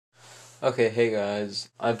Okay, hey guys,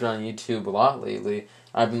 I've been on YouTube a lot lately.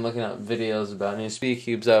 I've been looking up videos about new speed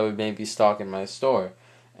cubes that would maybe stock in my store.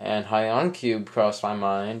 And Haiyan cube crossed my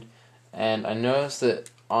mind, and I noticed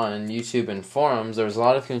that on YouTube and forums there was a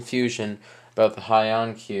lot of confusion about the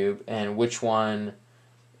Haiyan cube and which one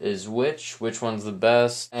is which one's the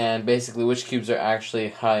best, and basically which cubes are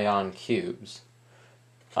actually Haiyan cubes.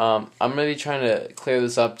 I'm going to be trying to clear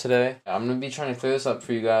this up today. I'm going to be trying to clear this up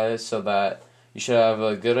for you guys so that you should have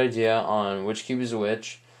a good idea on which cube is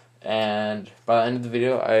which, and by the end of the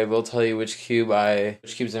video I will tell you which cubes I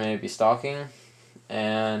may be stocking,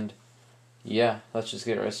 and yeah, let's just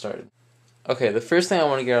get right started. Okay, the first thing I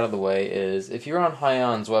want to get out of the way is if you're on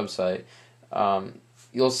Haiyan's website,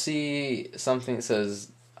 you'll see something that says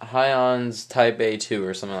Haiyan's Type A2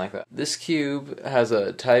 or something like that. This cube has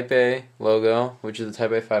a Type A logo, which is the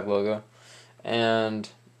Type A5 logo, and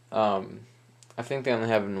I think they only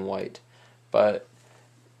have it in white. But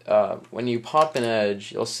when you pop an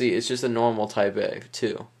edge, you'll see it's just a normal Type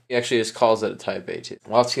A2. He actually just calls it a Type A2.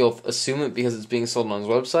 Lots of people assume it because it's being sold on his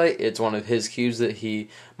website. It's one of his cubes that he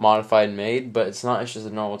modified and made, but it's not. It's just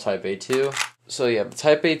a normal Type A2. So yeah, the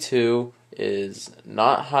Type A2 is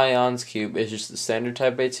not Haiyan's cube. It's just the standard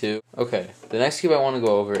Type A2. Okay, the next cube I want to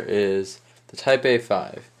go over is the Type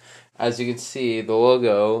A5. As you can see, the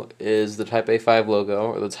logo is the Type A5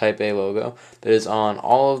 logo, or the Type A logo, that is on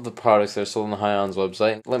all of the products that are sold on Haiyan's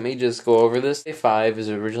website. Let me just go over this. A5 is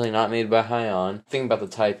originally not made by Haiyan. The thing about the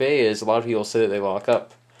Type A is a lot of people say that they lock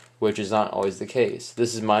up, which is not always the case.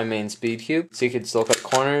 This is my main speed cube, so you can still cut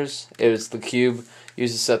corners. It was the cube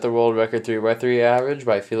used to set the world record 3x3 average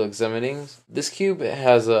by Felix Zemmerdings. This cube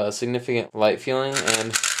has a significant light feeling,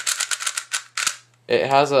 and it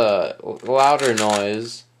has a louder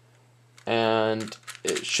noise, and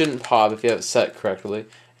it shouldn't pop if you have it set correctly,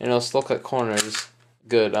 and it'll still cut corners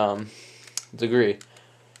good degree.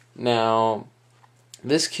 Now,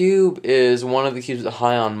 this cube is one of the cubes that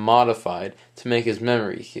Haiyan modified to make his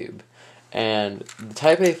memory cube, and the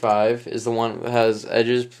Type A5 is the one that has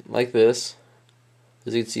edges like this.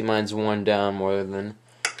 As you can see, mine's worn down more than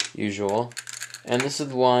usual, and this is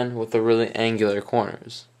the one with the really angular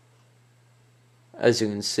corners. As you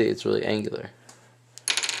can see, it's really angular.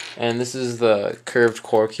 And this is the curved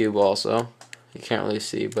core cube also. You can't really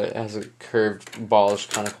see, but it has a curved, ballish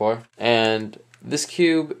kind of core. And this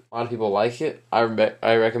cube, a lot of people like it. I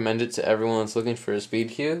recommend it to everyone that's looking for a speed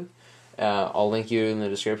cube. I'll link you in the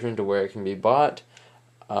description to where it can be bought.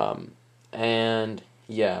 And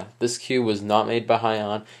yeah, this cube was not made by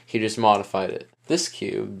Haiyan. He just modified it. This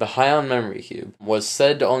cube, the Haiyan memory cube, was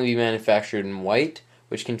said to only be manufactured in white,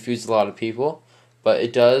 which confused a lot of people. But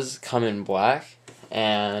it does come in black.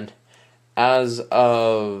 And as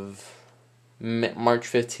of March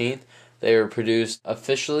 15th, they were produced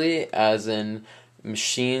officially, as in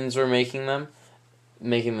machines were making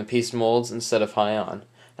the piece molds instead of Haiyan.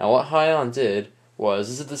 Now what Haiyan did was,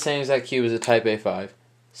 this is the same exact cube as a Type A5.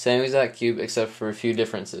 Same exact cube except for a few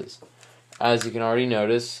differences. As you can already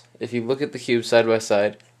notice, if you look at the cube side by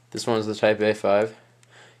side, this one is the Type A5,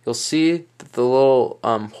 you'll see that the little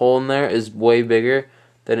hole in there is way bigger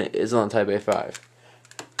than it is on the Type A5.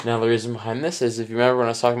 Now the reason behind this is, if you remember when I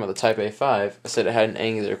was talking about the Type A5, I said it had an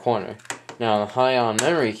angular corner. Now the Haiyan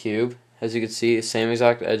memory cube, as you can see, same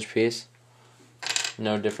exact edge piece.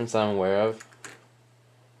 No difference that I'm aware of.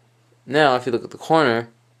 Now if you look at the corner,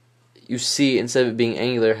 you see, instead of it being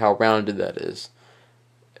angular, how rounded that is.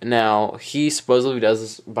 Now he supposedly does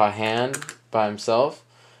this by hand, by himself,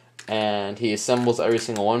 and he assembles every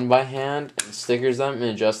single one by hand and stickers them and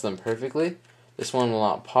adjusts them perfectly. This one will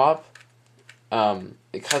not pop.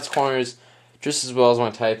 It cuts corners just as well as my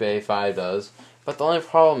Type A5 does, but the only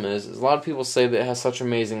problem is a lot of people say that it has such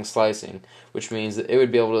amazing slicing, which means that it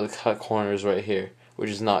would be able to cut corners right here, which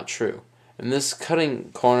is not true. And this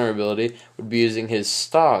cutting corner ability would be using his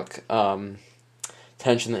stock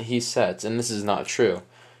tension that he sets, and this is not true,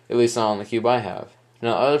 at least not on the cube I have.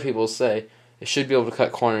 Now other people say it should be able to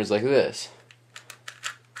cut corners like this,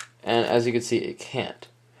 and as you can see, it can't.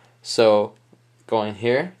 So going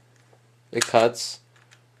here, it cuts.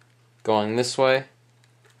 Going this way,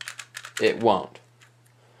 it won't.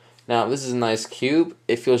 Now this is a nice cube.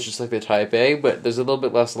 It feels just like the Type A, but there's a little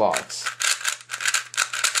bit less locks,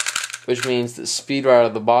 which means the speed right out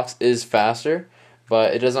of the box is faster,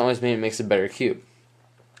 but it doesn't always mean it makes a better cube.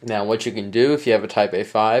 Now what you can do if you have a Type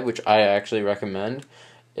A5, which I actually recommend,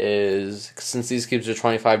 is, since these cubes are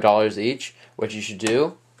 $25 each, what you should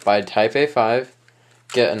do, buy a Type A5,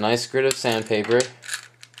 get a nice grit of sandpaper.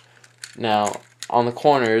 Now on the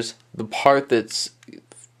corners, the part that's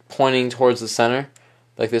pointing towards the center,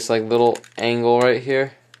 like this little angle right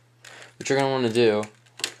here, what you're going to want to do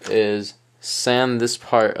is sand this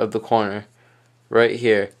part of the corner right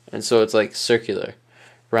here, and so it's like circular,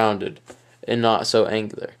 rounded, and not so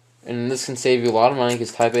angular. And this can save you a lot of money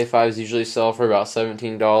because Type A5s usually sell for about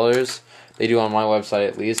 $17. They do on my website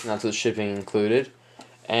at least, and that's with shipping included.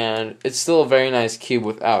 And it's still a very nice cube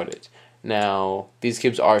without it. Now, these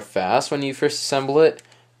cubes are fast when you first assemble it,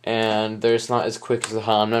 and they're just not as quick as the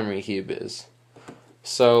Haiyan memory cube is.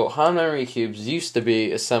 So, Haiyan memory cubes used to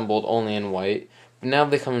be assembled only in white, but now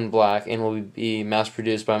they come in black and will be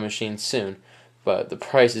mass-produced by machines soon. But the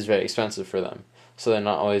price is very expensive for them, so they're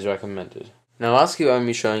not always recommended. Now, last cube I'm going to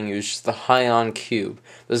be showing you is just the Haiyan cube.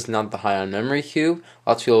 This is not the Haiyan memory cube.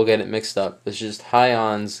 Lots of people get it mixed up. It's just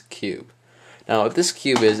Haiyan's cube. Now, what this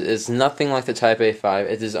cube is nothing like the Type A5.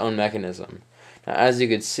 It's its own mechanism. Now, as you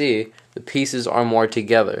can see, the pieces are more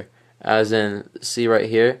together. As in, see right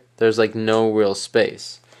here? There's like no real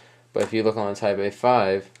space. But if you look on the Type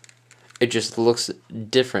A5, it just looks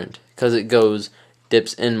different because it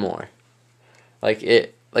dips in more. Like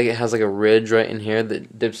it has like a ridge right in here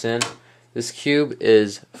that dips in. This cube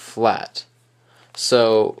is flat.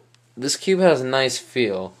 So this cube has a nice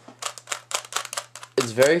feel.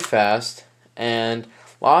 It's very fast, and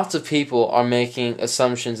lots of people are making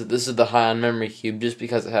assumptions that this is the Haiyan memory cube just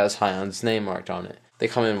because it has Haiyan's name marked on it. They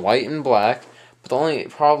come in white and black, but the only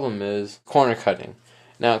problem is corner cutting.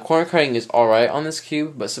 Now, corner cutting is alright on this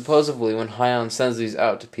cube, but supposedly when Haiyan sends these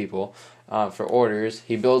out to people for orders,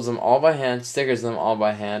 he builds them all by hand, stickers them all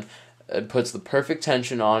by hand, puts the perfect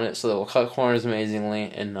tension on it so that it will cut corners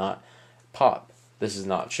amazingly and not pop. This is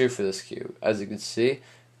not true for this cube. As you can see,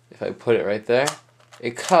 if I put it right there,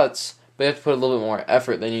 it cuts, but you have to put a little bit more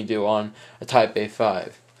effort than you do on a Type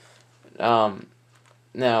A5.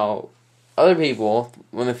 Now, other people,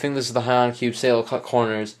 when they think this is the Haiyan cube, say it'll cut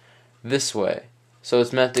corners this way. So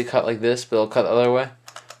it's meant to cut like this, but it'll cut the other way.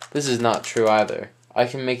 This is not true either. I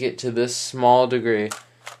can make it to this small degree,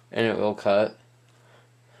 and it will cut.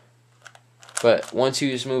 But once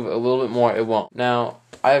you just move it a little bit more, it won't. Now,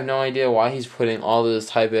 I have no idea why he's putting all those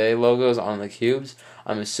Type A logos on the cubes.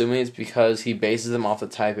 I'm assuming it's because he bases them off the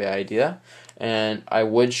Type A idea. And I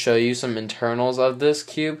would show you some internals of this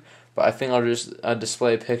cube, but I think I'll just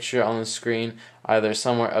display a picture on the screen either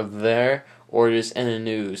somewhere up there or just in a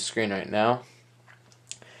new screen right now.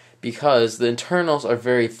 Because the internals are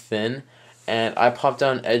very thin, and I popped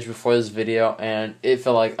down an edge before this video and it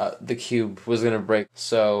felt like the cube was going to break.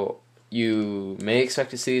 So you may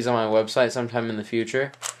expect to see these on my website sometime in the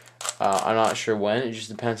future. I'm not sure when. It just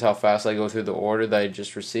depends how fast I go through the order that I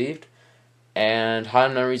just received. And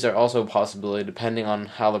Haiyan memories are also a possibility depending on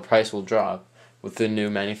how the price will drop with the new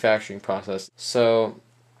manufacturing process. So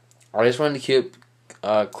I just wanted to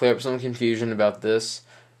clear up some confusion about this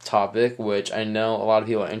topic, which I know a lot of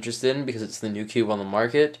people are interested in because it's the new cube on the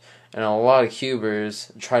market. And a lot of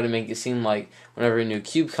cubers try to make it seem like whenever a new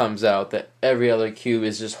cube comes out that every other cube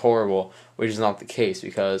is just horrible, which is not the case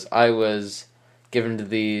because I was given to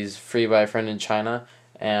these free by a friend in China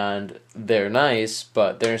and they're nice,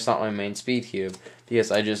 but they're just not my main speed cube because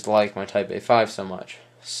I just like my Type A5 so much.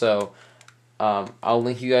 So I'll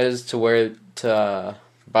link you guys to where to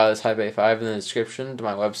buy the Type A5 in the description to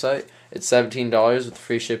my website. It's $17 with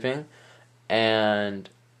free shipping, and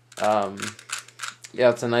yeah,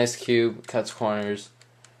 it's a nice cube, cuts corners.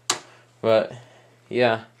 But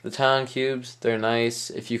yeah, the Haiyan cubes, they're nice.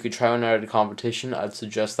 If you could try one out at a competition, I'd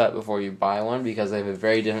suggest that before you buy one because they have a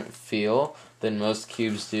very different feel than most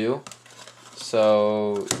cubes do.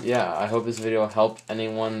 So yeah, I hope this video helped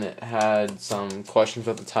anyone that had some questions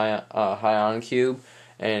about the Haiyan cube.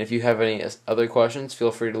 And if you have any other questions,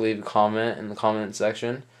 feel free to leave a comment in the comment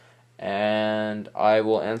section, and I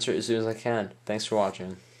will answer it as soon as I can. Thanks for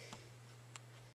watching.